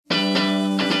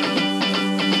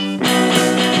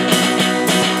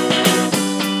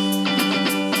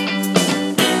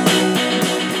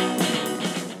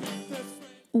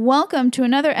welcome to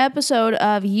another episode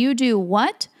of You Do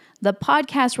What? The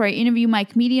podcast where I interview my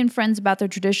comedian friends about their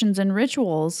traditions and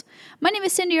rituals. My name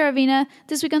is Cindy Arvina.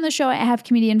 This week on the show, I have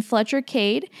comedian Fletcher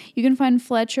Cade. You can find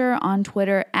Fletcher on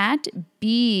Twitter at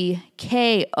BKOOL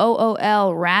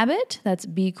Rabbit. That's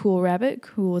Be Cool Rabbit,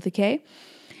 cool with a K.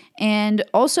 And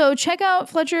also check out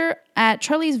Fletcher at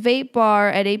Charlie's Vape Bar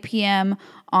at 8 p.m.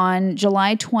 on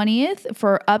July 20th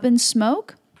for Up in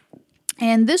Smoke.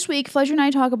 And this week, Fletcher and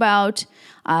I talk about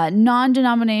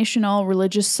non-denominational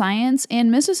religious science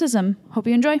and mysticism. Hope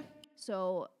you enjoy.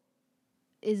 So,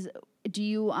 do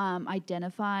you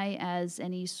identify as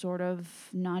any sort of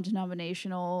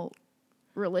non-denominational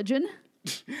religion?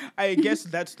 I guess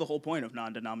that's the whole point of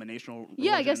non-denominational religion.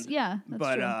 Yeah, I guess, yeah. That's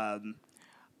but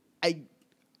true.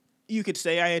 You could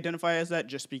say I identify as that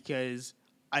just because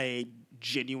I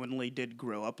genuinely did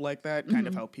grow up like that, kind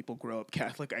of how people grow up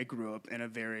Catholic. I grew up in a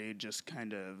very just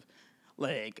kind of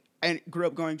like, I grew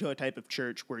up going to a type of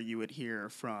church where you would hear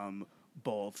from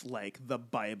both like the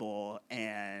Bible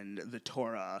and the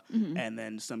Torah, and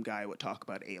then some guy would talk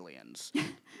about aliens.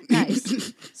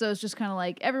 Nice. So it's just kind of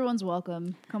like, everyone's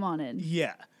welcome. Come on in.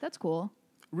 Yeah. That's cool.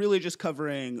 Really just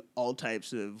covering all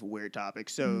types of weird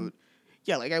topics. So,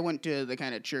 yeah, like I went to the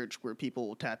kind of church where people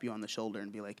will tap you on the shoulder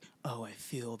and be like, oh, I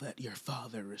feel that your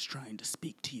father is trying to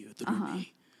speak to you through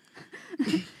me.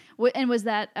 And was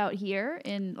that out here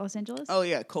in Los Angeles? Oh,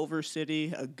 yeah, Culver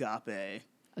City, Agape.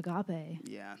 Agape.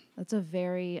 Yeah. That's a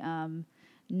very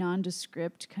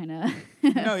nondescript kind of...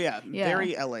 No, yeah,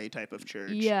 very LA type of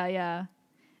church. Yeah, yeah.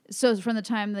 So from the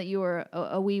time that you were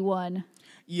a wee one...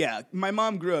 Yeah, my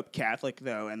mom grew up Catholic,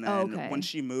 though, and then Okay. when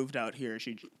she moved out here,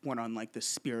 she went on, like, this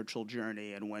spiritual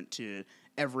journey and went to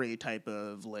every type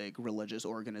of, like, religious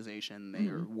organization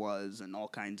there was and all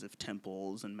kinds of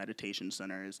temples and meditation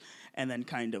centers, and then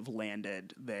kind of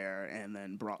landed there and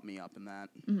then brought me up in that.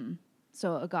 Mm-hmm.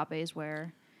 So Agape is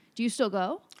where... Do you still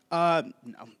go? No.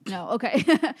 No, okay.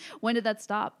 When did that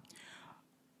stop?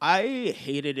 I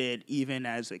hated it even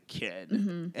as a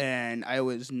kid, and I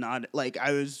was not, like,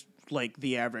 I was... like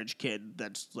the average kid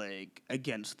that's like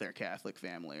against their Catholic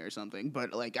family or something.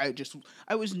 But like, I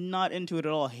was not into it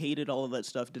at all. Hated all of that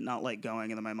stuff. Did not like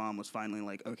going. And then my mom was finally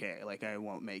like, okay, like I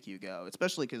won't make you go.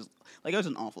 Especially because like I was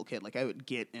an awful kid. Like I would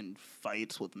get in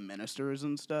fights with ministers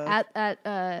and stuff. At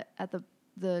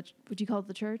the would you call it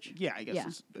the church? Yeah, I guess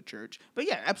it's a church. But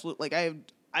yeah, absolutely. Like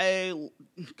I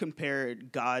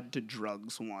compared God to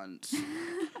drugs once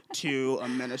to a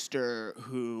minister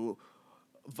who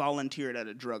volunteered at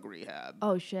a drug rehab.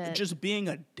 Oh shit! Just being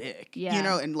a dick, yeah. You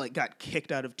know, and like got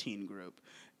kicked out of teen group,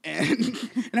 and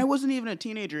I wasn't even a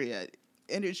teenager yet,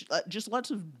 and it's just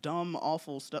lots of dumb,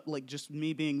 awful stuff, like just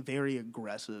me being very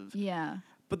aggressive. Yeah.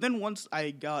 But then once I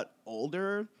got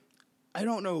older, I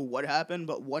don't know what happened,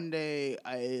 but one day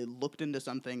I looked into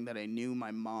something that I knew my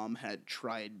mom had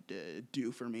tried to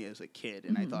do for me as a kid,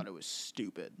 and I thought it was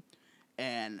stupid,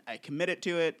 and I committed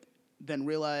to it. Then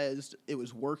realized it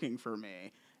was working for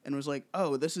me and was like,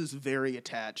 oh, this is very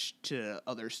attached to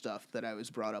other stuff that I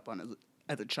was brought up on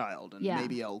as a child, and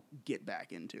maybe I'll get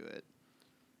back into it.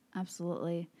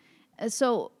 Absolutely.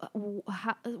 So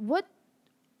what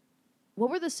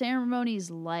were the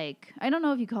ceremonies like? I don't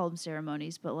know if you call them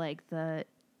ceremonies, but like I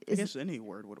guess any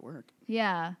word would work.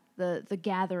 Yeah. The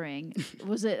gathering.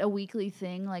 Was it a weekly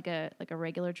thing, like a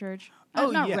regular church?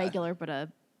 Oh, not regular, but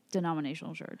a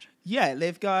denominational church. Yeah,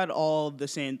 they've got all the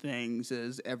same things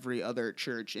as every other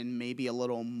church and maybe a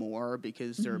little more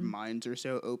because their minds are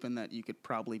so open that you could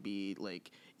probably be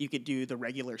like, you could do the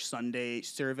regular Sunday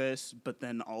service, but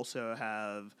then also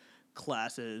have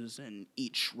classes in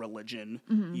each religion,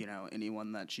 you know,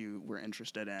 anyone that you were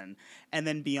interested in. And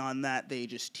then beyond that, they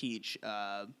just teach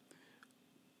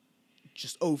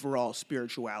just overall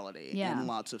spirituality and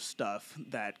lots of stuff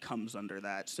that comes under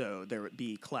that. So there would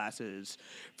be classes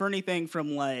for anything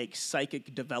from like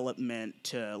psychic development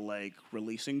to like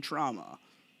releasing trauma.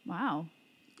 Wow.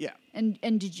 Yeah. And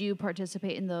did you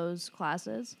participate in those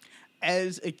classes?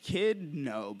 As a kid,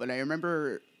 no, but I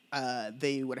remember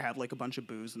they would have like a bunch of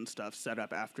booze and stuff set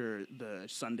up after the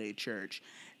Sunday church.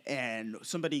 And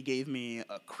somebody gave me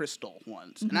a crystal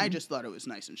once, and I just thought it was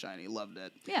nice and shiny, loved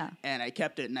it. Yeah. And I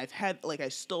kept it, and I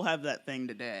still have that thing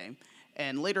today.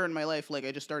 And later in my life, like,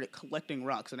 I just started collecting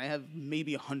rocks, and I have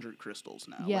maybe 100 crystals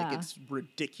now. Yeah. Like, it's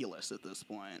ridiculous at this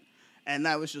point. And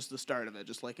that was just the start of it,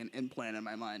 just like an implant in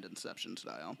my mind, Inception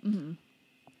style. Mm-hmm.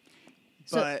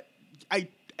 But I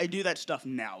do that stuff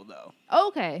now, though.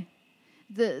 Okay.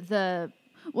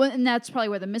 Well, and that's probably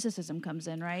where the mysticism comes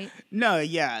in, right? No,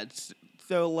 yeah,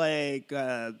 So, like,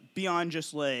 beyond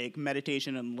just, like,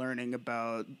 meditation and learning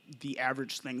about the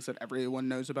average things that everyone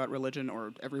knows about religion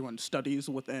or everyone studies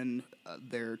within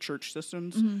their church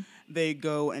systems, they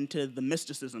go into the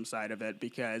mysticism side of it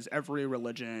because every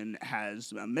religion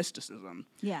has mysticism.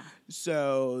 Yeah.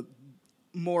 So,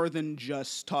 more than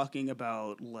just talking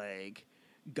about, like,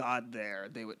 God there,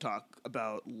 they would talk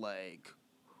about, like,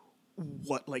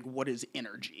 what is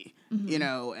energy, you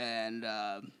know, and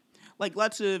like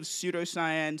lots of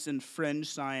pseudoscience and fringe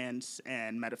science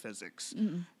and metaphysics.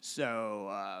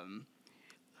 So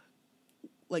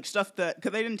like stuff that,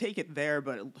 because I didn't take it there,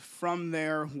 but from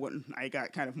there when I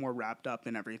got kind of more wrapped up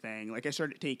in everything, like I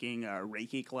started taking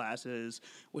Reiki classes,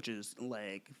 which is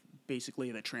like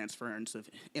basically the transference of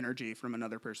energy from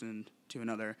another person to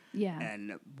another. Yeah.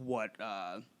 And what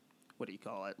do you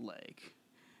call it, like,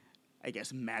 I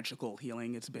guess magical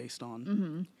healing it's based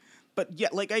on. But yeah,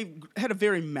 like I had a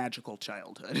very magical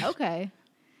childhood. Okay.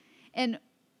 And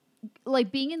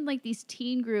like being in like these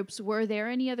teen groups, were there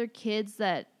any other kids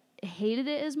that hated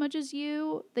it as much as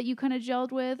you that you kind of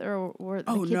gelled with, or were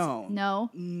the kids?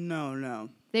 No.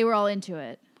 They were all into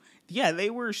it. Yeah, they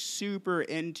were super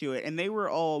into it, and they were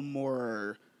all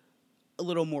a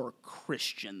little more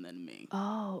Christian than me.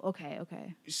 Oh, okay.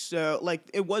 So, like,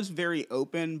 it was very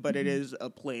open, but it is a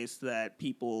place that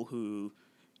people who,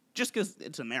 just because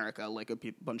it's America, like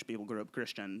bunch of people grew up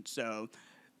Christian, so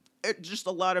just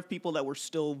a lot of people that were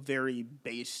still very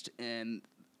based in,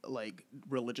 like,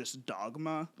 religious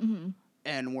dogma,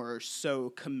 and were so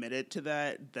committed to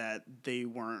that they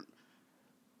were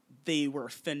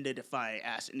offended if I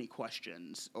asked any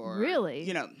questions, or, Really?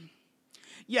 you know.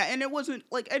 Yeah, and it wasn't,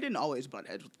 like, I didn't always butt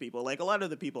heads with people. Like, a lot of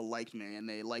the people liked me, and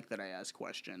they liked that I asked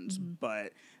questions.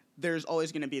 But there's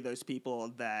always going to be those people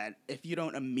that, if you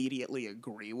don't immediately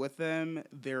agree with them,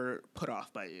 they're put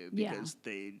off by you because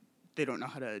they don't know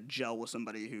how to gel with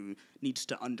somebody who needs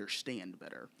to understand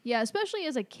better. Yeah, especially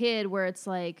as a kid where it's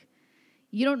like,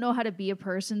 you don't know how to be a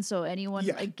person, so anyone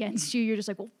against you, you're just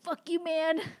like, well, fuck you,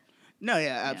 man. No,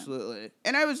 yeah, absolutely.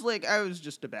 And I was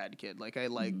just a bad kid. Like, I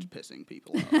liked pissing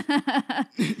people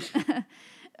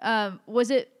off.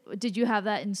 Did you have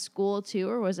that in school too,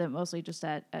 or was it mostly just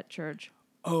at church?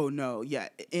 Oh, no, yeah.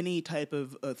 Any type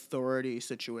of authority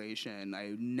situation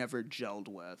I never gelled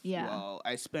with. Yeah. Well,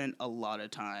 I spent a lot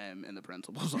of time in the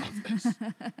principal's office.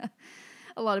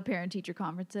 A lot of parent-teacher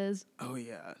conferences. Oh,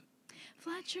 yeah.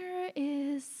 Fletcher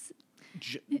is...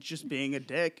 just being a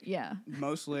dick. Yeah.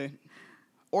 Mostly.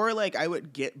 Or, like, I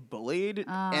would get bullied,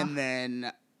 and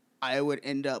then I would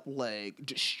end up, like,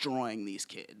 destroying these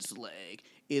kids. Like,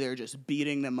 either just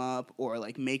beating them up or,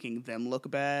 like, making them look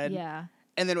bad. Yeah.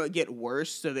 And then it would get worse,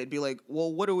 so they'd be like,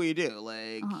 well, what do we do?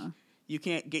 Like, you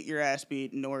can't get your ass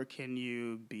beat, nor can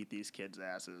you beat these kids'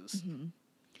 asses.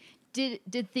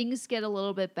 Did things get a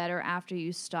little bit better after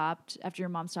your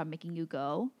mom stopped making you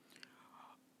go?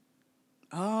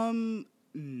 No.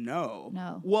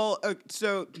 No. Well,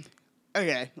 so...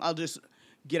 Okay, I'll just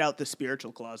get out the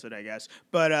spiritual closet, I guess.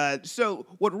 But so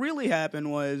what really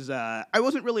happened was I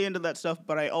wasn't really into that stuff,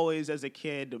 but I always, as a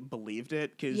kid, believed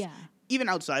it. Because even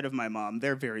outside of my mom,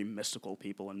 they're very mystical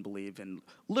people and believe in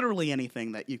literally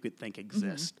anything that you could think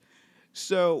exists.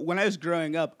 So when I was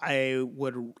growing up, I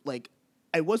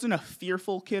wasn't a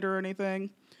fearful kid or anything,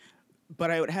 but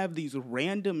I would have these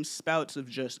random spouts of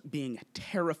just being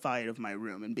terrified of my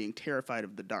room and being terrified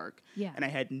of the dark. Yeah. And I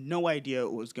had no idea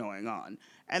what was going on.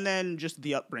 And then just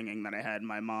the upbringing that I had.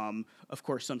 My mom, of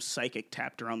course, some psychic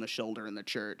tapped her on the shoulder in the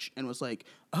church and was like,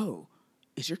 oh,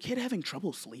 is your kid having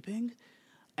trouble sleeping?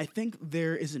 I think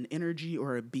there is an energy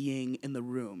or a being in the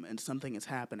room and something is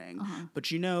happening.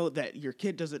 But you know that your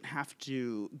kid doesn't have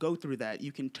to go through that.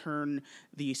 You can turn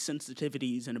these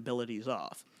sensitivities and abilities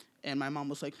off. And my mom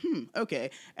was like,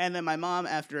 okay. And then my mom,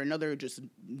 after another just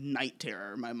night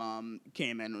terror, my mom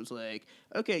came in and was like,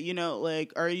 okay, you know,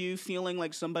 like, are you feeling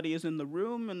like somebody is in the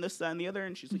room and this, that, and the other?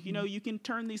 And she's like, you know, you can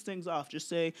turn these things off. Just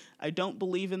say, I don't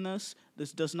believe in this.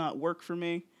 This does not work for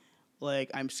me. Like,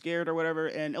 I'm scared or whatever,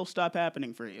 and it'll stop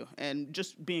happening for you. And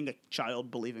just being a child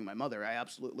believing my mother, I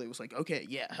absolutely was like, okay,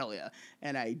 yeah, hell yeah.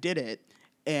 And I did it.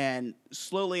 And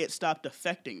slowly it stopped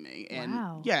affecting me.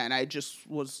 And and I just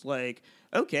was like,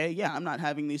 okay, yeah, I'm not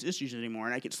having these issues anymore.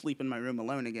 And I could sleep in my room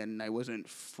alone again, and I wasn't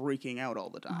freaking out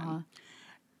all the time.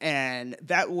 And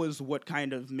that was what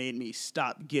kind of made me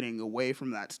stop getting away from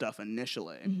that stuff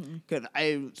initially. Because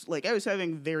I was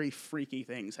having very freaky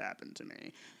things happen to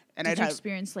me. And Did you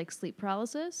experience, like, sleep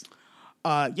paralysis?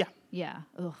 Yeah. Yeah.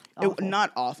 Ugh,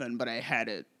 not often, but I had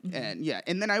it. And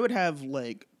and then I would have,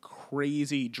 like,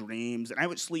 crazy dreams, and I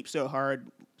would sleep so hard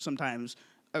sometimes.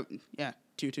 Oh, yeah,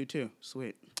 222,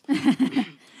 sweet.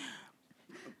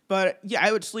 But yeah,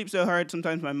 I would sleep so hard.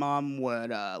 Sometimes my mom would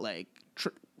be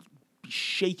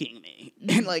shaking me,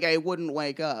 and like I wouldn't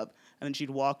wake up. And then she'd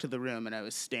walk to the room, and I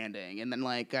was standing. And then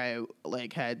like I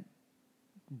had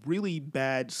really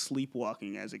bad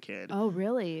sleepwalking as a kid. Oh,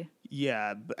 really?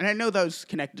 Yeah, and I know that was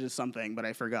connected to something, but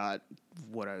I forgot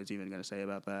what I was even going to say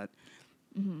about that.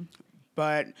 Mm-hmm.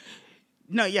 But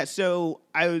no, yeah. So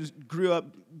grew up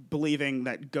believing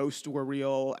that ghosts were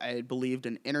real. I believed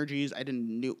in energies. I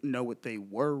didn't know what they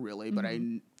were really, but I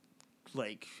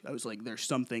was like, there's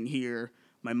something here.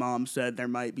 My mom said there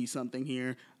might be something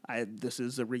here. This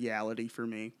is a reality for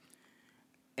me,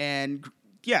 and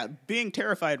yeah, being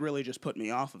terrified really just put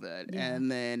me off of it. Yeah.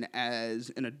 And then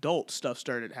as an adult, stuff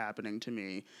started happening to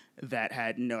me that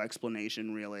had no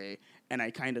explanation really, and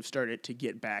I kind of started to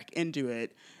get back into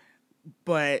it.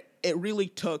 But it really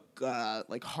took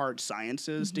hard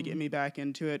sciences to get me back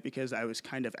into it, because I was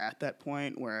kind of at that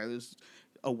point where I was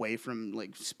away from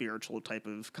like spiritual type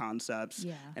of concepts,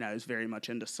 and I was very much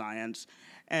into science.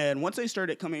 And once I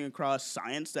started coming across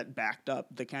science that backed up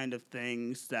the kind of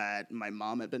things that my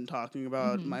mom had been talking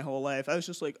about my whole life, I was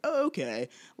just like, oh, okay,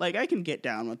 like I can get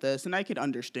down with this, and I could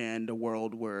understand a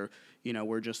world where, you know,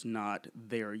 we're just not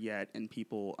there yet, and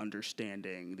people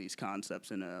understanding these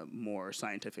concepts in a more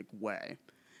scientific way.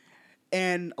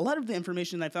 And a lot of the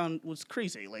information I found was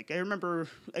crazy. Like, I remember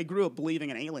I grew up believing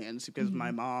in aliens because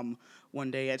my mom,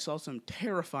 one day, I saw some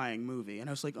terrifying movie. And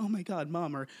I was like, oh, my God,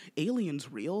 Mom, are aliens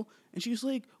real? And she was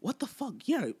like, what the fuck?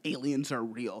 Yeah, aliens are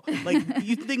real. Like,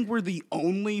 you think we're the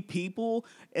only people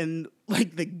in,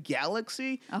 like, the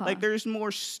galaxy? Like, there's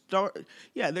more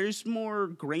there's more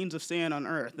grains of sand on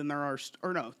Earth than there are...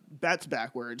 or no, that's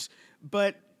backwards.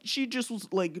 But... she just was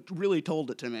like really told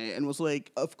it to me and was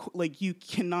like, like you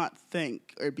cannot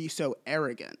think or be so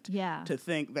arrogant to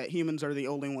think that humans are the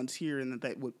only ones here and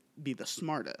that would be the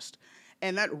smartest.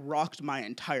 And that rocked my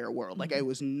entire world. Like I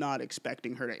was not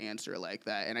expecting her to answer like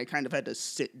that, and I kind of had to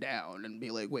sit down and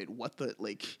be like, wait, what the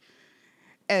like?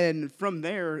 And from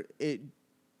there, it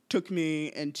took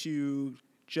me into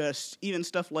just even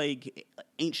stuff like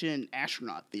ancient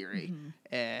astronaut theory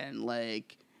and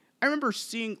like. I remember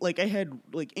seeing, like, I had,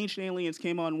 like, Ancient Aliens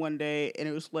came on one day, and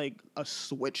it was, like, a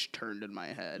switch turned in my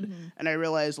head. And I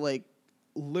realized, like,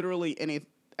 literally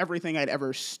everything I'd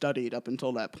ever studied up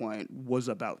until that point was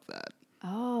about that.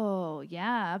 Oh,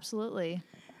 yeah, absolutely.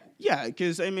 Yeah,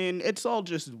 because, I mean, it's all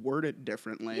just worded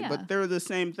differently, but they're the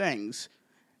same things.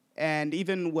 And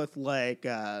even with, like,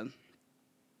 I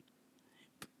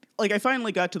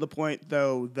finally got to the point,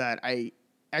 though, that I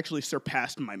actually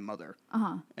surpassed my mother.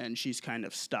 And she's kind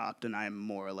of stopped, and I'm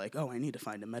more like, oh, I need to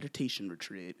find a meditation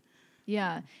retreat.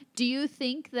 Yeah. Do you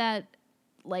think that,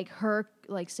 like, her,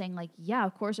 like, saying, like, yeah,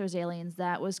 of course there's aliens,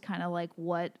 that was kind of like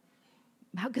what...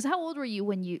 Because how old were you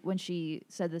when she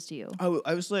said this to you? Oh,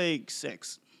 I was, like,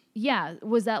 6. Yeah.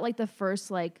 Was that, like, the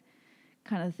first, like,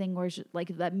 kind of thing where, like,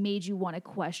 that made you want to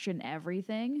question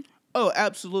everything? Oh,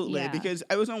 absolutely. Yeah. Because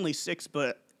I was only 6,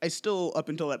 but I still, up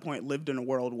until that point, lived in a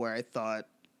world where I thought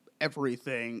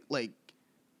everything, like,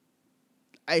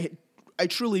 I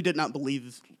truly did not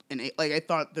believe in it. Like, I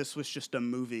thought this was just a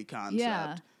movie concept.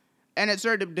 Yeah. And it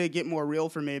started to get more real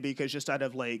for me because just out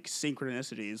of, like,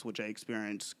 synchronicities, which I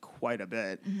experienced quite a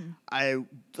bit, I,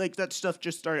 like, that stuff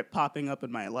just started popping up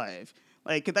in my life.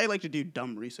 Like, 'cause I like to do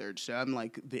dumb research, so I'm,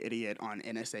 like, the idiot on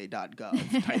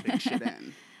NSA.gov typing shit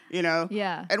in. You know?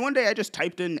 Yeah. And one day I just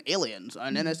typed in aliens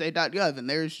on NSA.gov, and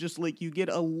there's just, like, you get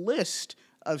a list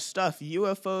of stuff,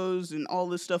 UFOs and all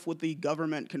this stuff with the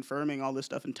government confirming all this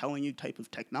stuff and telling you type of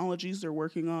technologies they're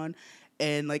working on.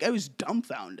 And, like, I was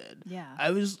dumbfounded. Yeah. I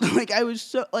was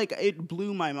so, like, it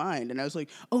blew my mind. And I was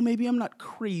like, oh, maybe I'm not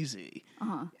crazy.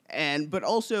 But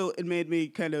also it made me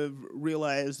kind of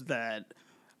realize that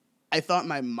I thought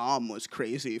my mom was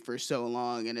crazy for so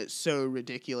long. And it's so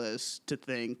ridiculous to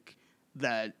think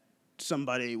that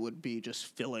somebody would be just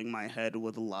filling my head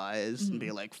with lies and be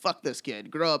like, fuck this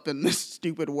kid, grow up in this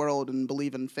stupid world and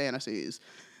believe in fantasies.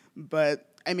 But,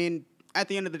 I mean, at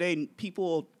the end of the day,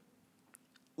 people,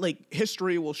 like,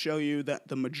 history will show you that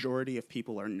the majority of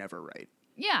people are never right.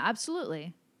 Yeah,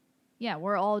 absolutely. Yeah,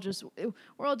 we're all just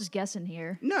guessing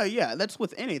here. No, yeah, that's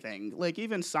with anything. Like,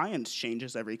 even science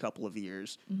changes every couple of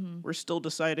years. We're still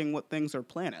deciding what things are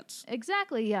planets.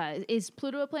 Exactly, yeah. Is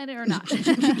Pluto a planet or not?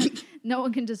 No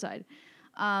one can decide.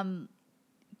 I'm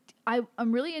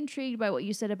really intrigued by what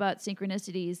you said about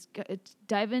synchronicities.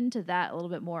 Dive into that a little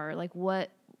bit more. Like,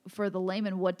 what, for the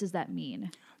layman, what does that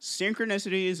mean?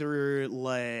 Synchronicities are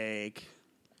like...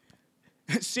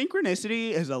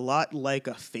 Synchronicity is a lot like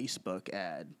a Facebook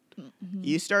ad.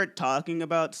 You start talking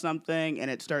about something and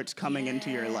it starts coming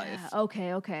into your life.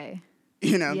 Okay.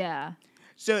 You know? Yeah.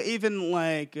 So even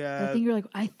like The thing you're like,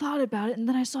 I thought about it and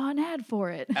then I saw an ad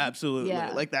for it. absolutely,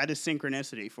 Yeah. like that is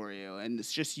synchronicity for you, and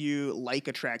it's just you like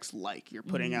attracts like. You're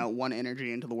putting out one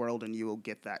energy into the world, and you will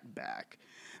get that back.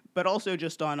 But also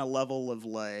just on a level of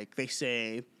like they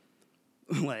say,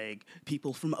 like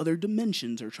people from other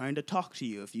dimensions are trying to talk to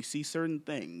you if you see certain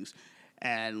things,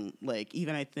 and like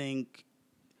even I think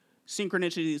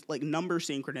synchronicities, like number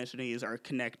synchronicities, are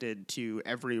connected to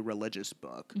every religious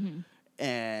book.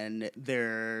 And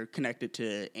they're connected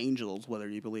to angels, whether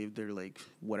you believe they're like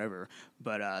whatever.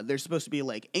 But they're supposed to be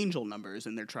like angel numbers,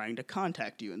 and they're trying to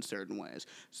contact you in certain ways.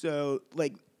 So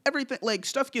like everything, like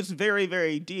stuff gets very,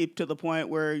 very deep to the point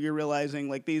where you're realizing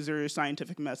like these are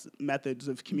scientific methods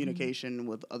of communication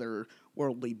with other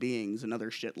worldly beings and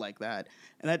other shit like that.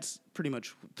 And that's pretty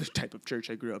much the type of church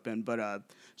I grew up in. But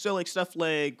so like stuff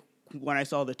like when I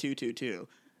saw the 222,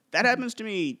 that happens to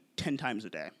me 10 times a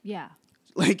day. Yeah.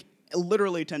 Like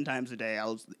literally 10 times a day.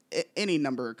 Any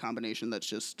number combination that's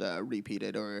just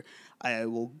repeated, or I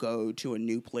will go to a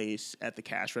new place at the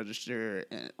cash register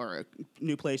or a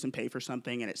new place and pay for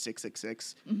something and it's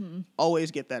 666.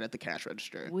 Always get that at the cash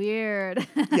register. Weird.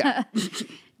 Yeah.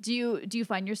 Do you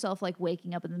find yourself like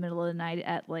waking up in the middle of the night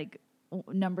at like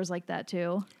numbers like that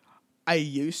too? I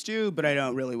used to, but I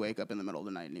don't really wake up in the middle of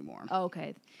the night anymore. Oh,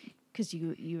 okay. Because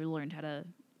you learned how to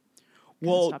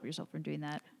stop yourself from doing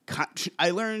that.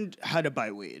 I learned how to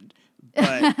buy weed,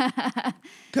 but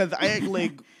because I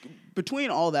like between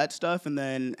all that stuff and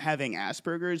then having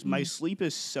Asperger's, my sleep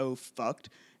is so fucked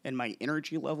and my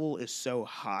energy level is so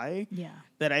high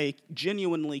that I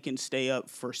genuinely can stay up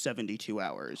for 72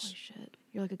 hours. Holy shit.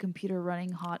 You're like a computer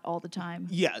running hot all the time.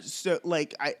 Yeah, so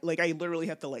like I literally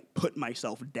have to like put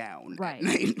myself down.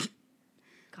 Right.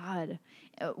 God.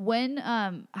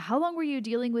 How long were you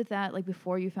dealing with that like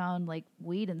before you found like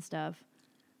weed and stuff?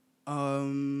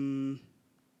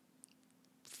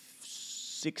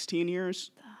 16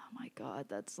 years. Oh my God,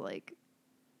 that's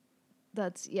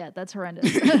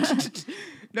horrendous.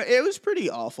 No, it was pretty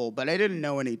awful, but I didn't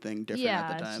know anything different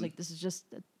at the time. It's like this is just.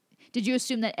 Did you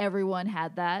assume that everyone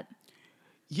had that?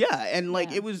 Yeah, and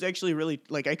like it was actually really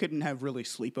like I couldn't have really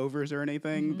sleepovers or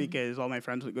anything because all my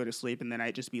friends would go to sleep and then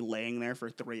I'd just be laying there for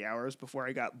 3 hours before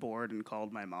I got bored and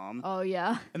called my mom. Oh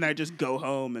yeah. And then I'd just go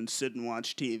home and sit and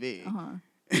watch TV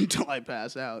until I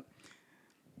pass out.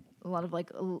 A lot of like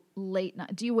late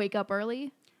night. Do you wake up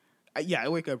early? Yeah, I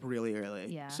wake up really early.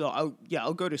 Yeah. So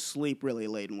I'll go to sleep really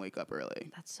late and wake up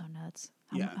early. That's so nuts.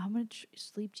 How much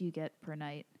sleep do you get per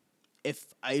night?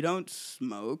 If I don't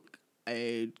smoke,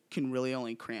 I can really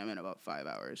only cram in about 5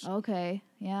 hours. Okay.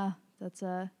 Yeah. That's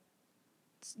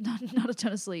it's not a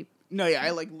ton of sleep. No, yeah, I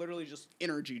like literally just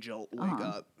energy jolt wake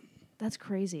up. That's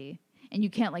crazy. And you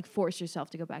can't like force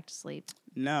yourself to go back to sleep.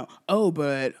 No. Oh,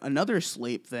 but another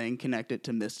sleep thing connected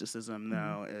to mysticism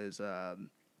though is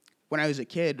when I was a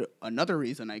kid, another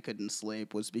reason I couldn't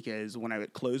sleep was because when I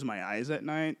would close my eyes at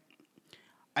night,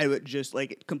 I would just,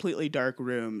 like, completely dark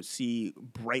room, see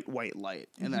bright white light.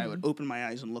 And then I would open my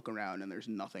eyes and look around, and there's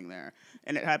nothing there.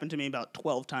 And it happened to me about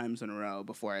 12 times in a row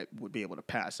before I would be able to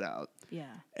pass out.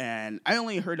 Yeah. And I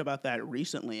only heard about that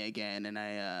recently again, and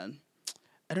I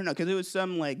don't know, because it was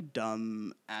some, like,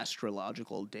 dumb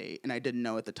astrological date. And I didn't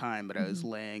know at the time, but I was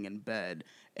laying in bed.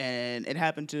 And it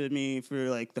happened to me for,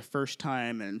 like, the first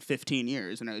time in 15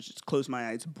 years. And I was just close my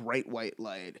eyes, bright white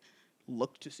light,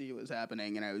 looked to see what was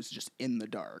happening, and I was just in the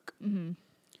dark.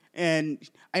 And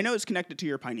I know it's connected to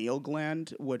your pineal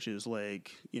gland, which is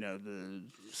like, you know, the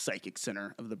psychic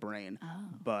center of the brain.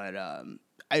 But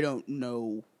I don't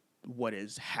know what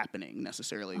is happening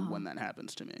necessarily when that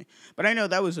happens to me. But I know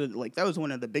that was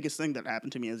one of the biggest things that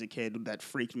happened to me as a kid that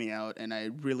freaked me out, and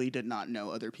I really did not know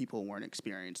other people weren't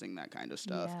experiencing that kind of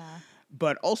stuff. Yeah.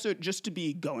 But also, just to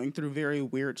be going through very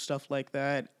weird stuff like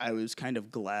that, I was kind of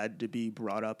glad to be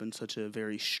brought up in such a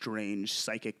very strange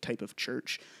psychic type of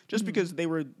church, just because they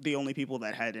were the only people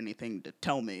that had anything to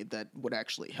tell me that would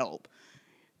actually help.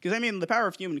 Because, I mean, the power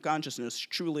of human consciousness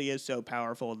truly is so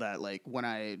powerful that, like, when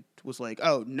I was like,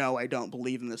 oh, no, I don't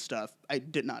believe in this stuff, I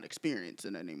did not experience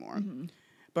it anymore.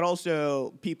 But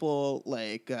also, people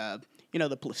like,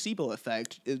 the placebo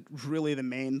effect is really the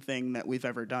main thing that we've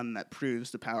ever done that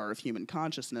proves the power of human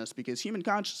consciousness, because human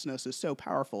consciousness is so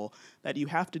powerful that you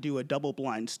have to do a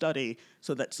double-blind study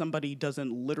so that somebody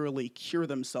doesn't literally cure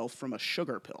themselves from a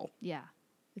sugar pill. Yeah.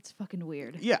 It's fucking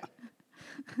weird. Yeah.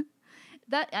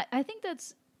 I think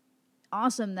that's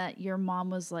awesome that your mom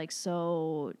was like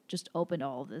so just open to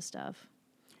all of this stuff.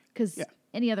 Because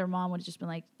any other mom would have just been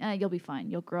like, you'll be fine.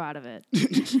 You'll grow out of it.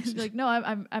 She'd be like, no,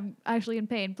 I'm actually in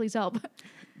pain. Please help.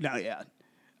 No, yeah.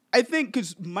 I think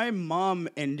because my mom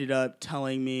ended up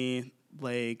telling me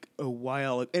like a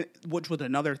while, which was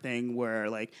another thing where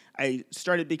like I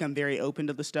started to become very open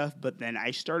to the stuff, but then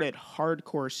I started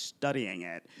hardcore studying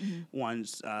it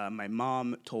once my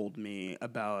mom told me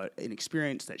about an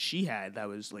experience that she had that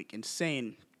was like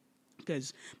insane.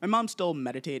 Because my mom still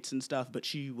meditates and stuff, but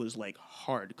she was like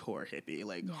hardcore hippie,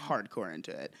 like hardcore into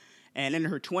it. And in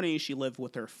her 20s, she lived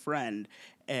with her friend,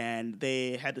 and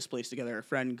they had this place together. Her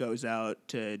friend goes out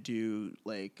to do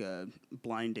like a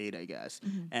blind date, I guess,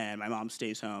 and my mom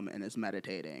stays home and is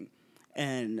meditating.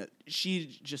 And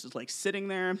she just is like sitting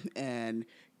there and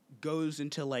goes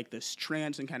into like this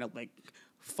trance and kind of like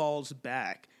falls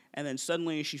back. And then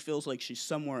suddenly she feels like she's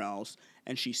somewhere else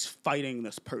and she's fighting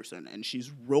this person and she's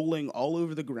rolling all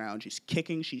over the ground. She's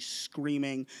kicking, she's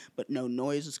screaming, but no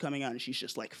noise is coming out. And she's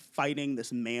just like fighting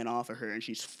this man off of her and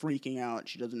she's freaking out.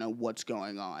 She doesn't know what's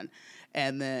going on.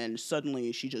 And then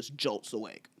suddenly she just jolts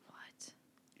awake.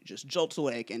 Just jolts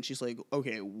awake and she's like,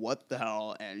 okay, what the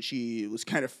hell? And she was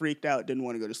kind of freaked out, didn't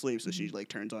want to go to sleep. So she like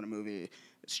turns on a movie.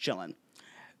 It's chilling.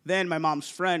 Then my mom's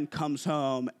friend comes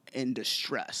home in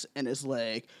distress and is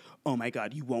like, oh my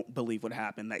God, you won't believe what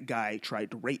happened. That guy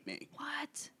tried to rape me.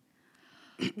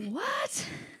 What?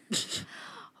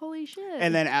 Holy shit.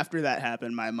 And then after that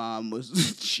happened, my mom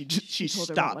was, she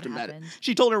stopped.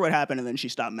 She told her what happened and then she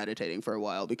stopped meditating for a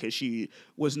while because she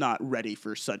was not ready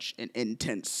for such an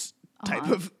intense type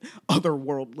of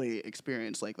otherworldly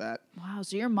experience like that. Wow.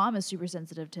 So your mom is super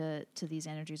sensitive to these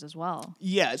energies as well.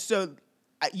 Yeah. So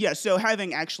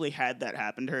having actually had that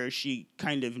happen to her, she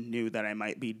kind of knew that I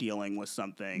might be dealing with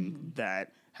something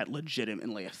that had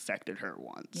legitimately affected her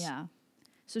once. Yeah.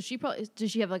 So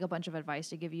does she have like a bunch of advice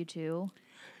to give you too?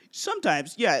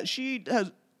 Sometimes, yeah.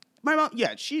 My mom,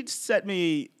 yeah, she'd set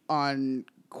me on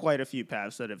quite a few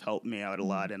paths that have helped me out a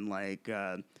lot. And like,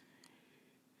 yeah,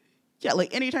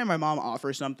 like anytime my mom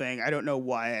offers something, I don't know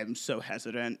why I'm so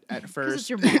hesitant at first. Because it's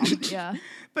your mom, yeah.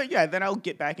 But yeah, then I'll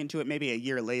get back into it maybe a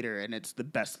year later, and it's the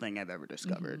best thing I've ever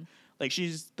discovered. Like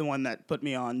she's the one that put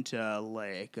me on to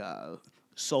like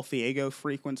solfeggio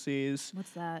frequencies. What's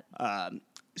that?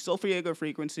 Solfeggio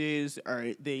frequencies are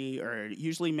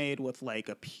usually made with like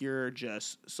a pure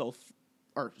just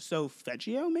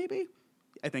solfeggio maybe.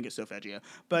 I think it's solfeggio,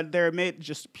 but they're made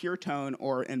just pure tone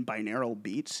or in binaural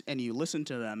beats, and you listen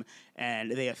to them,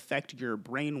 and they affect your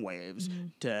brain waves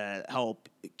to help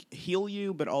heal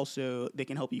you, but also they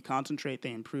can help you concentrate,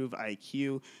 they improve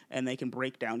IQ, and they can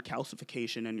break down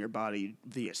calcification in your body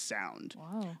via sound.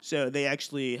 Wow. So they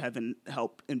actually have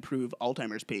helped improve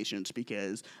Alzheimer's patients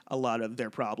because a lot of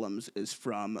their problems is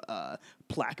from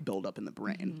plaque buildup in the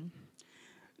brain.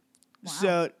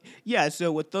 Wow.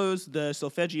 So with the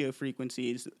solfeggio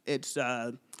frequencies, it's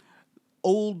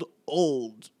old,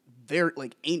 very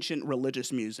like ancient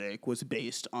religious music was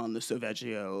based on the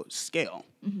solfeggio scale.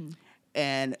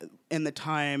 And in the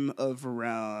time of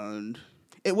around,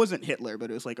 it wasn't Hitler,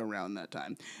 but it was like around that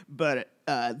time. But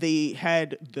they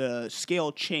had the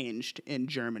scale changed in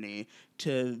Germany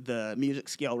to the music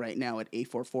scale right now at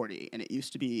A440, and it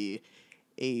used to be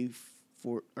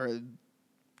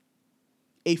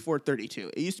A432.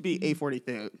 It used to be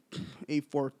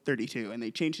A432, and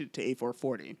they changed it to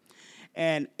A440.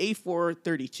 And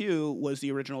A432 was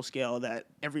the original scale that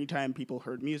every time people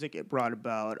heard music, it brought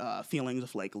about feelings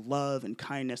of like love and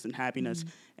kindness and happiness,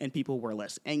 and people were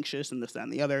less anxious and this, that,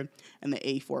 and the other. And the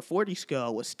A440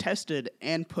 scale was tested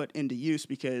and put into use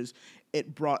because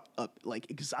it brought up like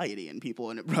anxiety in people,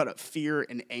 and it brought up fear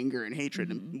and anger and hatred.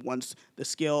 And once the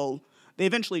scale... They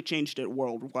eventually changed it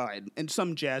worldwide, and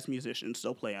some jazz musicians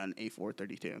still play on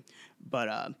A432.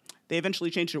 But they eventually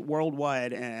changed it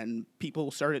worldwide, and people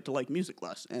started to like music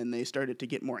less, and they started to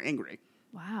get more angry.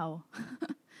 Wow.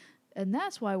 And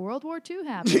that's why World War II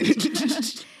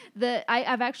happened.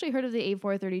 I've actually heard of the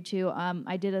A432.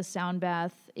 I did a sound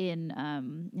bath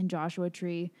in Joshua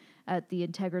Tree at the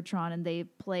Integratron, and they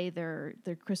play their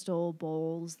crystal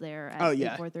bowls there at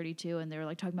A432, and they were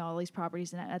like talking about all these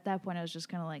properties. And at that point, I was just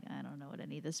kind of like, I don't know what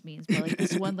any of this means. But like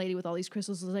this one lady with all these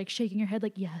crystals was like shaking her head,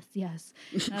 like yes, yes.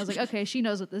 And I was like, okay, she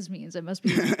knows what this means. It must be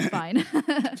fine.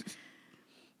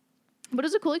 But it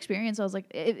was a cool experience. I was like,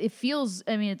 it feels,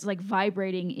 I mean, it's like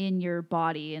vibrating in your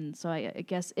body. And so I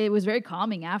guess it was very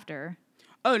calming after.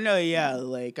 Oh, no, yeah.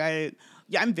 Like,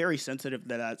 I'm very sensitive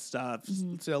to that stuff.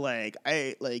 So, like,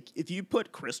 if you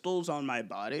put crystals on my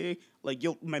body, like,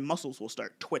 my muscles will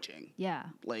start twitching. Yeah.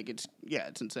 Like, it's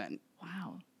insane.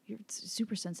 Wow. You're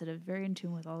super sensitive, very in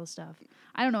tune with all this stuff.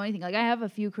 I don't know anything. Like, I have a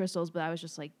few crystals, but I was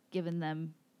just, like, given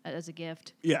them as a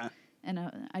gift. Yeah. And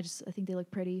I think they look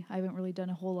pretty. I haven't really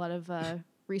done a whole lot of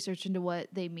research into what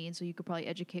they mean, so you could probably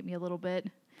educate me a little bit.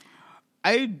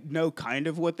 I know kind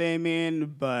of what they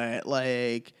mean, but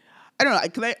like I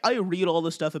don't know. I read all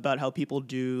the stuff about how people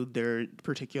do their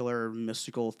particular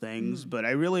mystical things, but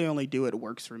I really only do what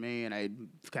works for me, and I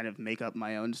kind of make up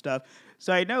my own stuff.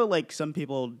 So I know like some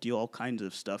people do all kinds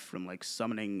of stuff, from like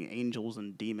summoning angels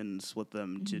and demons with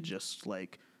them to just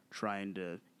like trying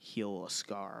to heal a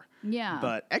scar. Yeah.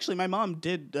 But actually, my mom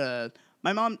did.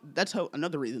 My mom. That's how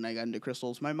another reason I got into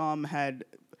crystals. My mom had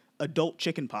adult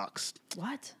chicken pox.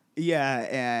 What? Yeah,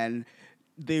 and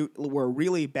they were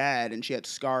really bad, and she had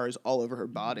scars all over her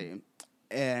body.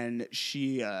 And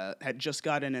she had just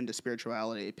gotten into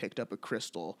spirituality, picked up a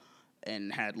crystal,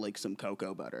 and had like some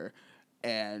cocoa butter.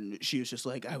 And she was just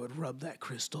like, I would rub that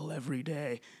crystal every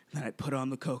day. And then I'd put on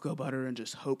the cocoa butter and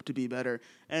just hope to be better.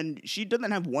 And she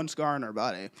doesn't have one scar on her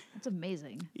body. That's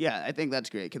amazing. Yeah, I think that's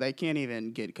great, because I can't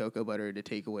even get cocoa butter to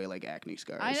take away like acne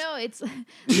scars. I know, it's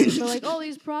they're like, all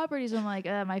these properties. I'm like,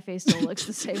 my face still looks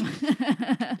the same.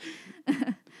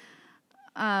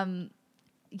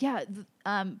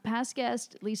 Past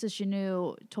guest Lisa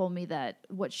Chanou told me that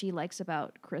what she likes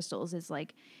about crystals is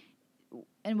like,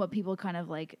 and what people kind of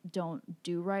like don't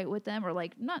do right with them, or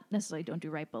like not necessarily don't do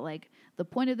right, but like the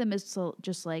point of them is to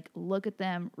just like look at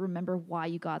them, remember why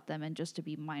you got them, and just to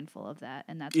be mindful of that.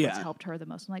 And that's what's helped her the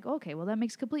most. I'm like, okay, well that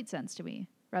makes complete sense to me,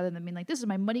 rather than being like, this is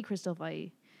my money crystal. If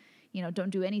I, don't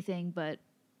do anything but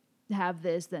have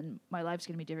this, then my life's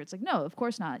gonna be different. It's like, no, of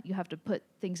course not. You have to put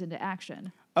things into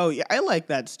action. Oh yeah, I like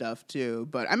that stuff too,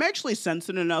 but I'm actually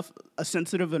sensitive enough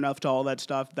to all that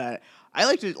stuff that I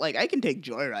like to, like, I can take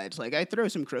joyrides. Like, I throw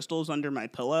some crystals under my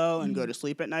pillow and go to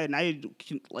sleep at night, and I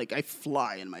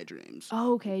fly in my dreams.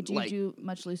 Oh, okay. Do you do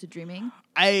much lucid dreaming?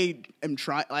 I am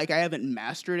trying. Like, I haven't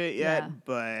mastered it yet, Yeah.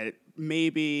 but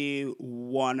maybe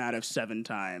 1 out of 7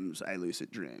 times I lucid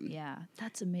dream. Yeah,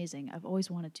 that's amazing. I've always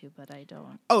wanted to, but I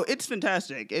don't. Oh, it's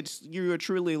fantastic. You're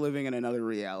truly living in another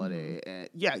reality.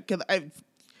 Yeah, because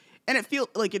and it feels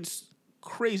like it's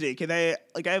crazy, because I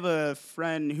have a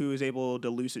friend who is able to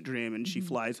lucid dream, and she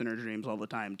flies in her dreams all the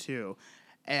time too.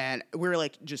 And we're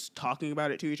like just talking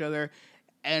about it to each other,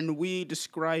 and we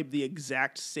describe the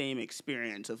exact same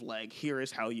experience of like, here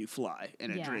is how you fly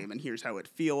in a dream, and here's how it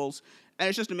feels. And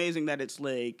it's just amazing that it's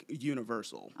like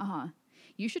universal.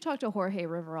 You should talk to Jorge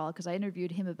Riverol, because I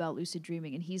interviewed him about lucid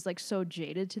dreaming, and he's like so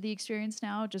jaded to the experience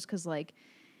now, just because like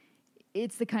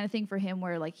it's the kind of thing for him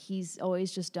where like he's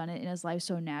always just done it in his life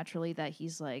so naturally that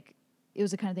he's like, it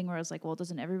was the kind of thing where I was like, well,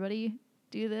 doesn't everybody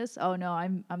do this? Oh no,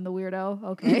 I'm the weirdo.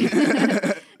 Okay.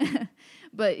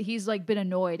 But he's like been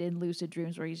annoyed in lucid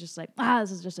dreams where he's just like,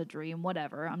 this is just a dream,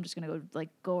 whatever. I'm just gonna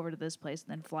go over to this place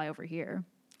and then fly over here.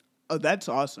 Oh, that's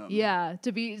awesome. Yeah,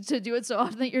 to do it so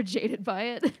often that you're jaded by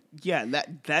it. Yeah,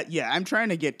 I'm trying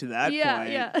to get to that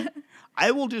point. Yeah.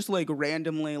 I will just like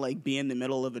randomly like be in the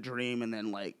middle of a dream and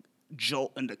then like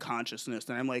jolt into consciousness,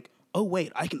 and I'm like, oh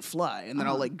wait, I can fly, and then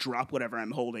I'll like drop whatever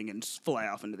I'm holding and fly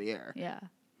off into the air. Yeah,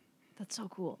 that's so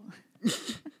cool.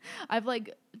 I've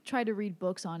like tried to read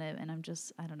books on it, and I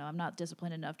don't know, I'm not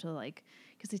disciplined enough to like,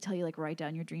 because they tell you like write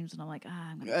down your dreams, and I'm like,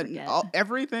 I'm gonna forget.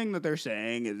 Everything that they're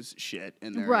saying is shit,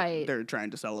 and they're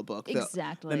trying to sell a book.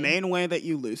 Exactly. The main way that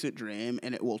you lucid dream,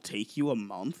 and it will take you a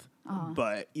month,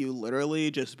 but you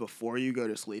literally just before you go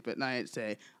to sleep at night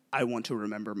say, I want to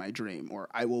remember my dream, or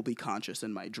I will be conscious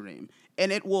in my dream.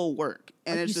 And it will work.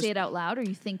 And like, you say it out loud, or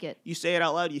you think it? You say it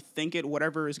out loud, you think it,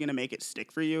 whatever is going to make it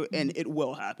stick for you, and it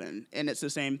will happen. And it's the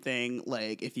same thing,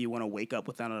 like, if you want to wake up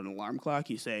without an alarm clock,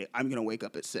 you say, I'm going to wake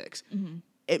up at 6.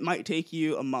 It might take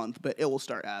you a month, but it will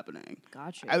start happening.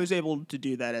 Gotcha. I was able to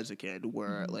do that as a kid,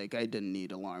 where, like, I didn't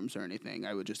need alarms or anything.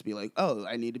 I would just be like, oh,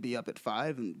 I need to be up at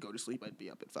 5, and go to sleep, I'd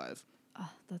be up at 5. Oh,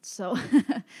 that's so.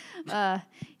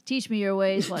 Teach me your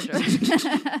ways, Fletcher. Talk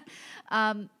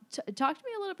to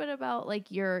me a little bit about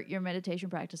like your meditation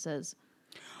practices.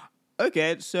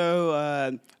 Okay,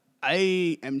 so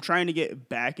I am trying to get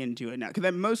back into it now, because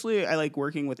I like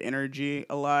working with energy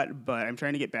a lot, but I'm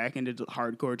trying to get back into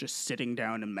hardcore just sitting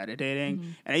down and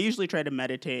meditating. And I usually try to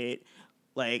meditate.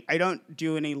 Like, I don't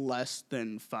do any less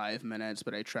than 5 minutes,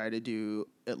 but I try to do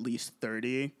at least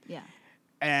 30. Yeah.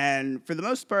 And for the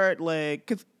most part, like,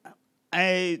 'cause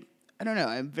I don't know,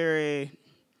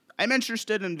 I'm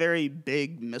interested in very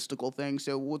big mystical things.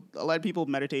 So with a lot of people,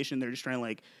 meditation, they're just trying to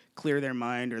like clear their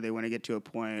mind, or they want to get to a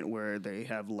point where they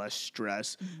have less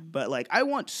stress. But like, I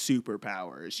want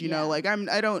superpowers, you know, like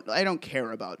I don't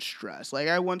care about stress. Like,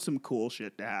 I want some cool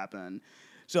shit to happen.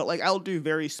 So like, I'll do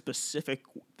very specific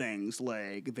things.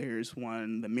 Like, there's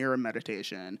one, the mirror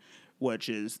meditation, which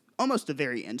is almost a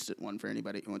very instant one for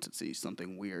anybody who wants to see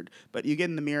something weird. But you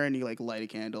get in the mirror and you like light a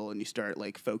candle and you start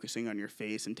like focusing on your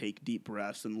face and take deep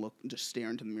breaths and just stare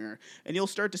into the mirror, and you'll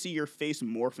start to see your face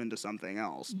morph into something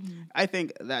else. I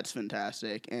think that's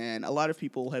fantastic, and a lot of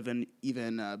people have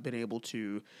even been able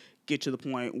to get to the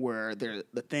point where the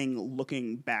thing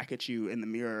looking back at you in the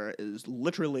mirror is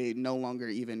literally no longer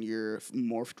even your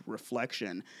morphed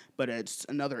reflection, but it's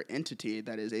another entity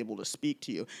that is able to speak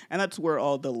to you. And that's where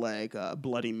all the like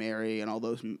Bloody Mary and all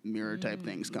those mirror type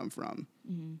things come from.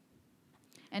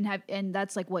 And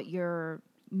that's like what you're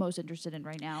most interested in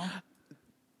right now?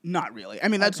 Not really. I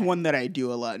mean, that's one that I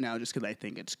do a lot now just because I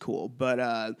think it's cool.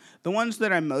 But the ones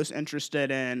that I'm most interested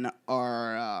in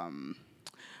are...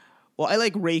 well, I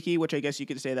like Reiki, which I guess you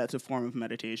could say that's a form of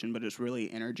meditation, but it's really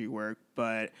energy work.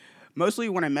 But mostly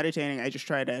when I'm meditating, I just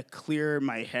try to clear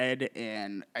my head,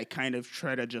 and I kind of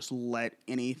try to just let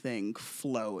anything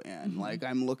flow in. Like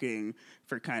I'm looking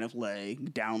for kind of like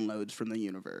downloads from the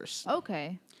universe.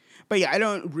 Okay. But yeah, I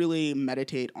don't really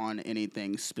meditate on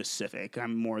anything specific.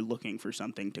 I'm more looking for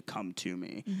something to come to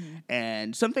me.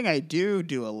 And something I do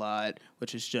a lot,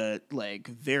 which is just like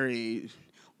very...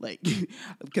 like,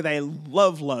 because I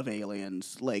love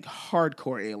aliens, like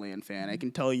hardcore alien fan. I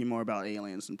can tell you more about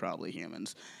aliens than probably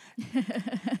humans.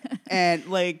 And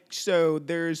like, so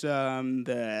there's the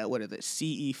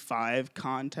CE5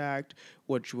 contact,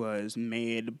 which was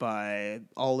made by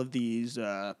all of these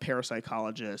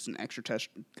parapsychologists and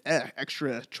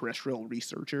extraterrestrial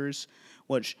researchers,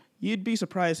 which you'd be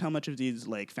surprised how much of these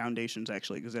like foundations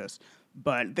actually exist.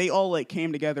 But they all like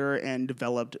came together and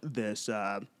developed this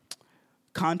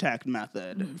contact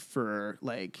method for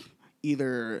like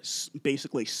either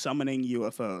basically summoning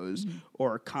UFOs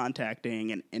or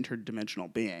contacting an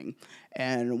interdimensional being.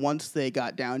 And once they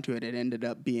got down to it, it ended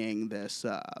up being this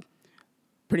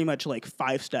pretty much like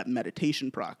 5-step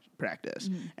meditation practice.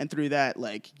 And through that,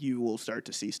 like you will start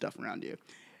to see stuff around you.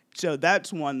 So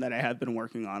that's one that I have been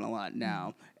working on a lot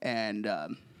now. And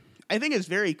I think it's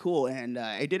very cool. And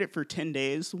I did it for 10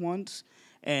 days once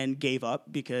and gave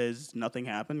up because nothing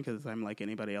happened, because I'm like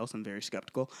anybody else, I'm very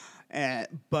skeptical.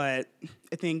 But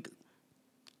I think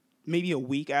maybe a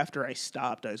week after I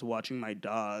stopped, I was watching my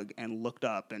dog and looked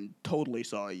up and totally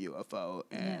saw a UFO.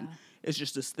 And it's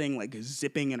just this thing like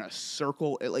zipping in a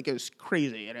circle. It was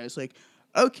crazy. And I was like,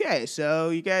 okay, so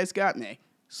you guys got me.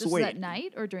 Sweet. This is at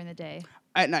night or during the day?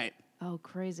 At night. Oh,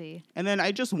 crazy. And then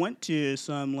I just went to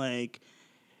some like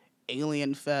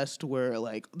Alien Fest where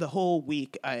like the whole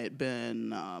week I had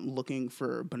been looking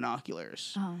for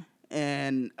binoculars.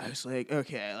 And I was like,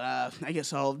 okay, I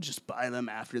guess I'll just buy them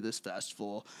after this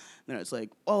festival. And then it's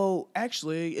like, oh,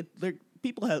 actually,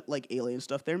 people have like alien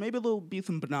stuff there. Maybe there'll be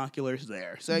some binoculars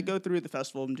there. So I go through the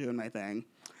festival, I'm doing my thing.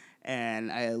 And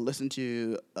I listen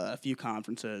to a few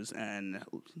conferences and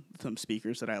some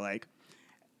speakers that I like.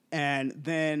 And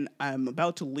then I'm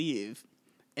about to leave,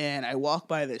 and I walk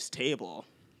by this table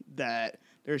that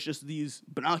there's just these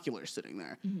binoculars sitting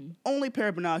there. Only pair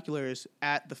of binoculars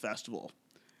at the festival.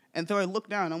 And so I look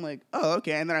down, I'm like, oh,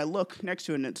 okay. And then I look next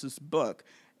to it, and it's this book.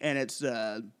 And it's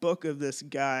a book of this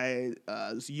guy's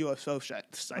UFO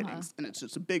sightings. And it's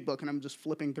just a big book, and I'm just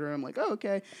flipping through. I'm like, oh,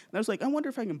 okay. And I was like, I wonder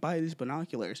if I can buy these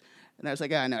binoculars. And I was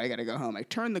like, no, I got to go home. I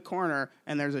turn the corner,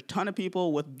 and there's a ton of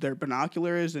people with their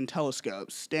binoculars and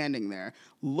telescopes standing there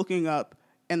looking up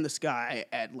in the sky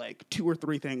at like 2 or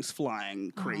 3 things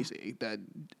flying crazy that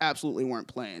absolutely weren't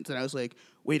planes. And I was like,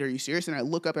 wait, are you serious? And I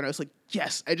look up and I was like,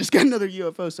 yes, I just got another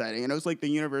UFO sighting. And it was like the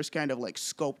universe kind of like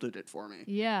sculpted it for me.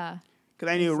 Yeah.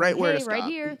 Because I knew right where to stop. Right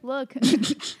here, look.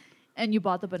 And you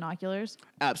bought the binoculars?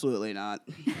 Absolutely not.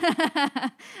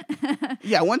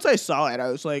 Yeah, once I saw it, I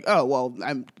was like, oh, well,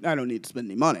 I don't need to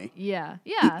spend any money. Yeah,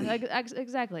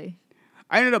 exactly.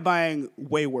 I ended up buying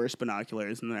way worse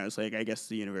binoculars, and then I was like, I guess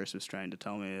the universe was trying to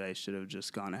tell me that I should have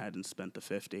just gone ahead and spent the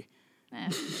 $50.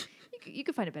 You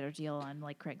could find a better deal on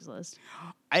like Craigslist.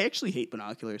 I actually hate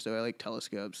binoculars, so I like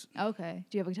telescopes. Okay.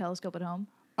 Do you have a telescope at home?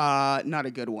 Not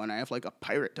a good one. I have like a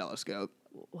pirate telescope.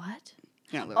 What?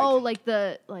 Yeah. Like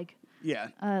the yeah.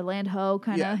 Land ho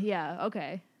kind of. Yeah. Yeah.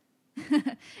 Okay.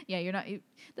 Yeah, you're not.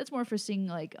 That's more for seeing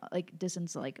like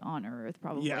distance like on Earth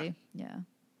probably. Yeah.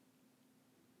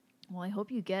 Well, I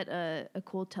hope you get a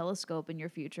cool telescope in your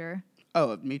future.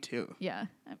 Oh, me too. Yeah,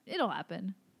 it'll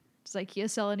happen. Does IKEA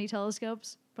sell any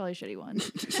telescopes? Probably shitty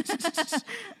ones.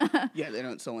 Yeah, they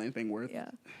don't sell anything worth.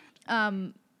 Yeah.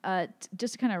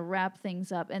 Just to kind of wrap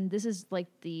things up, and this is like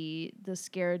the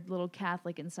scared little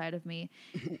Catholic inside of me.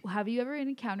 Have you ever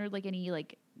encountered like any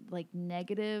like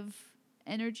negative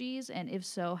energies, and if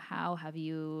so, how have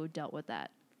you dealt with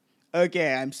that?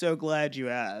 Okay, I'm so glad you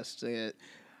asked.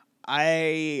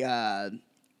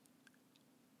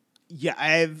 Yeah,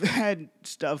 I've had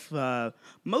stuff,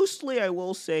 mostly I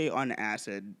will say on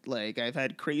acid. Like, I've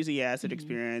had crazy acid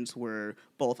experience where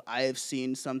both I have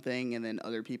seen something and then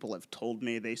other people have told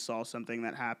me they saw something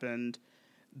that happened.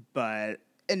 But,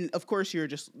 and of course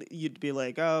you'd be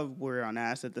like, oh, we're on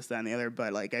acid, this, that, and the other.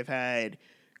 But, like, I've had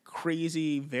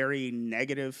crazy, very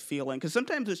negative feeling. Because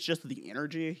sometimes it's just the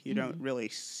energy. You don't really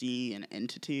see an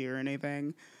entity or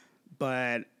anything.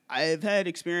 But I've had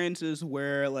experiences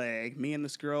where, like, me and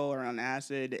this girl are on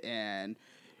acid and,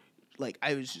 like,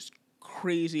 I was just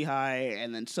crazy high,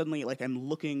 and then suddenly, like, I'm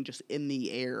looking just in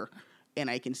the air and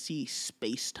I can see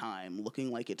space-time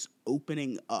looking like it's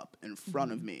opening up in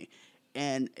front of me.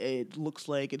 And it looks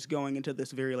like it's going into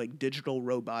this very, like, digital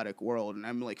robotic world. And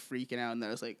I'm, like, freaking out. And then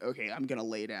I was like, okay, I'm going to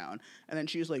lay down. And then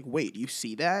she was like, wait, you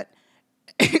see that?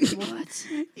 What?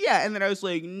 Yeah, and then I was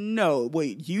like, no,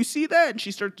 wait, you see that? And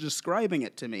she started describing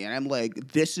it to me, and I'm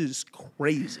like, this is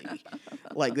crazy.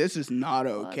 Like, this is not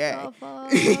okay. What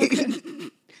the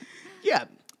fuck? Yeah,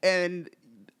 and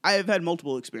I've had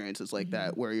multiple experiences like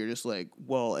that where you're just like,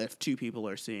 well, if two people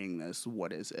are seeing this,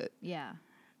 what is it? Yeah.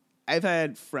 I've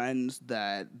had friends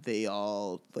that they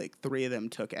all, like, 3 of them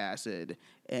took acid,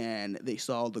 and they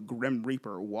saw the Grim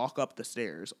Reaper walk up the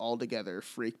stairs all together,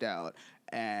 freaked out,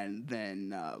 and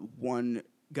then one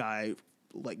guy,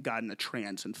 like, got in a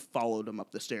trance and followed him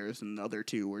up the stairs, and the other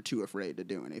 2 were too afraid to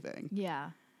do anything.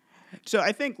 Yeah. So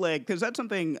I think, like, because that's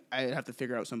something I have to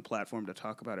figure out some platform to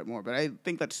talk about it more, but I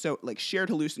think that's so, like, shared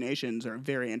hallucinations are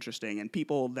very interesting, and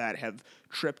people that have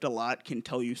tripped a lot can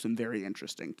tell you some very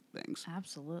interesting things.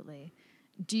 Absolutely.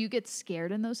 Do you get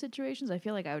scared in those situations? I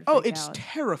feel like I would Oh, freak it's out.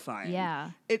 terrifying.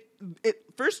 Yeah. It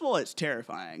first of all, it's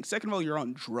terrifying. Second of all, you're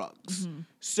on drugs.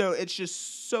 So it's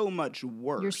just so much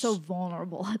worse. You're so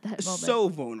vulnerable at that moment. So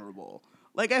vulnerable.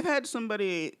 Like, I've had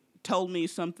somebody tell me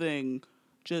something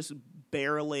just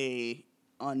barely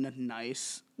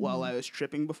unnice while I was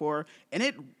tripping before, and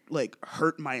it, like,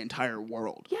 hurt my entire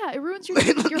world. Yeah, it ruins your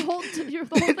whole the whole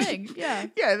thing. Yeah.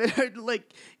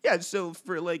 Yeah, so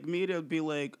for, like, me to be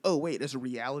like, oh, wait, is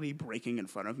reality breaking in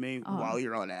front of me while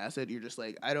you're on acid? You're just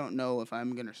like, I don't know if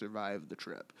I'm going to survive the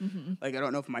trip. Like, I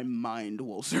don't know if my mind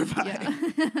will survive.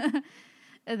 Yeah.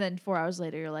 And then 4 hours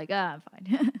later, you're like, I'm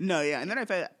fine. No, yeah, and then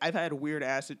I've had weird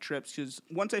acid trips because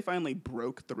once I finally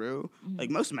broke through, like,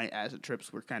 most of my acid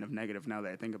trips were kind of negative now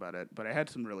that I think about it, but I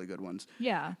had some really good ones.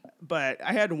 Yeah. But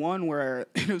I had one where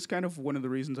it was kind of one of the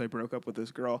reasons I broke up with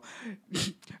this girl.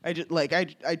 I just, like,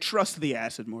 I trust the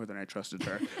acid more than I trusted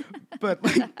her. But,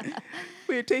 like,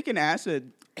 we had taken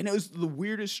acid, and it was the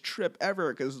weirdest trip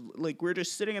ever because, like, we were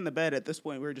just sitting in the bed. At this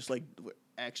point, we were just like,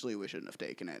 actually, we shouldn't have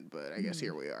taken it, but I guess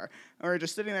here we are. And we were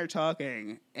just sitting there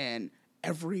talking, and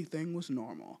everything was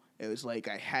normal. It was like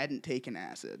I hadn't taken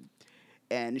acid.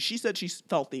 And she said she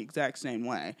felt the exact same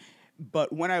way.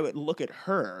 But when I would look at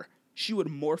her, she would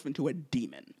morph into a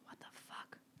demon. What the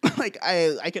fuck? Like,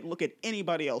 I could look at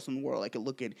anybody else in the world. I could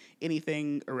look at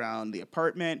anything around the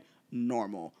apartment,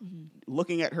 normal.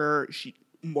 Looking at her, she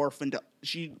morphed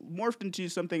into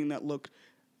something that looked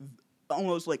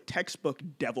almost like textbook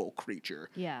devil creature.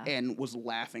 Yeah. And was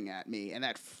laughing at me, and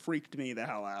that freaked me the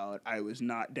hell out. I was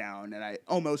not down, and I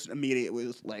almost immediately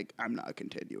was like, I'm not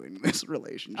continuing this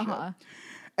relationship.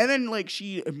 And then, like,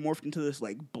 she morphed into this,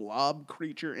 like, blob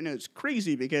creature, and it was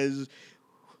crazy because,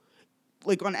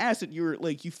 like, on acid, you're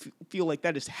like, you feel like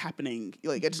that is happening.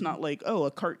 Like, it's not like, oh,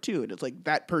 a cartoon. It's like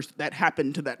that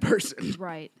happened to that person.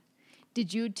 Right.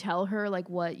 Did you tell her, like,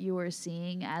 what you were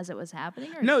seeing as it was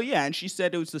happening? Or? No, yeah, and she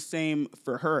said it was the same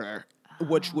for her,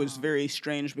 which was very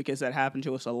strange because that happened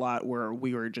to us a lot where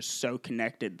we were just so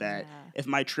connected that if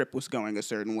my trip was going a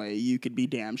certain way, you could be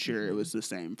damn sure it was the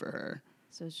same for her.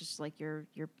 So it's just like your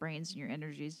brains and your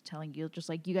energies telling you, just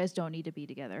like, you guys don't need to be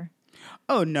together.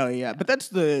 Oh, no, yeah. But that's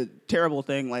the terrible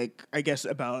thing, like, I guess,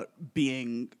 about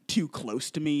being too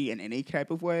close to me in any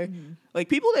type of way. Like,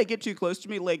 people that get too close to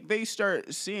me, like, they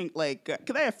start seeing, like,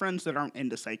 because I have friends that aren't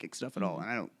into psychic stuff at all, and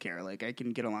I don't care. Like, I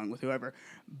can get along with whoever.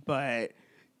 But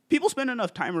people spend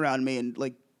enough time around me, and,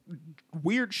 like,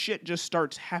 weird shit just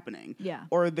starts happening. Yeah.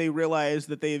 Or they realize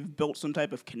that they've built some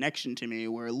type of connection to me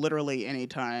where literally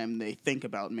anytime they think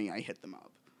about me, I hit them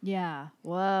up. Yeah.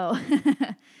 Whoa.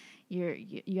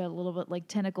 You got a little bit like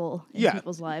tentacle in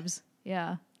people's lives.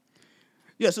 Yeah.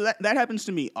 Yeah, so that happens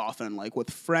to me often, like with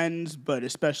friends, but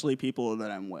especially people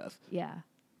that I'm with. Yeah.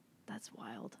 That's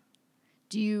wild.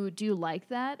 Do you like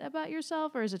that about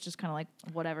yourself, or is it just kind of like,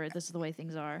 whatever, this is the way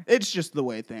things are? It's just the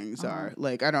way things are.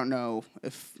 Like, I don't know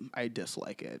if I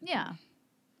dislike it. Yeah.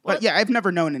 But yeah, I've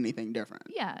never known anything different.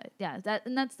 Yeah.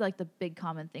 That's like the big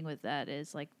common thing with that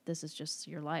is like, this is just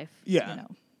your life. Yeah. You know.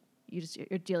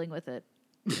 You're dealing with it.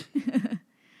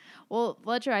 Well,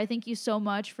 Fletcher, I thank you so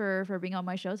much for being on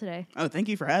my show today. Oh, thank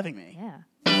you for having me. Yeah.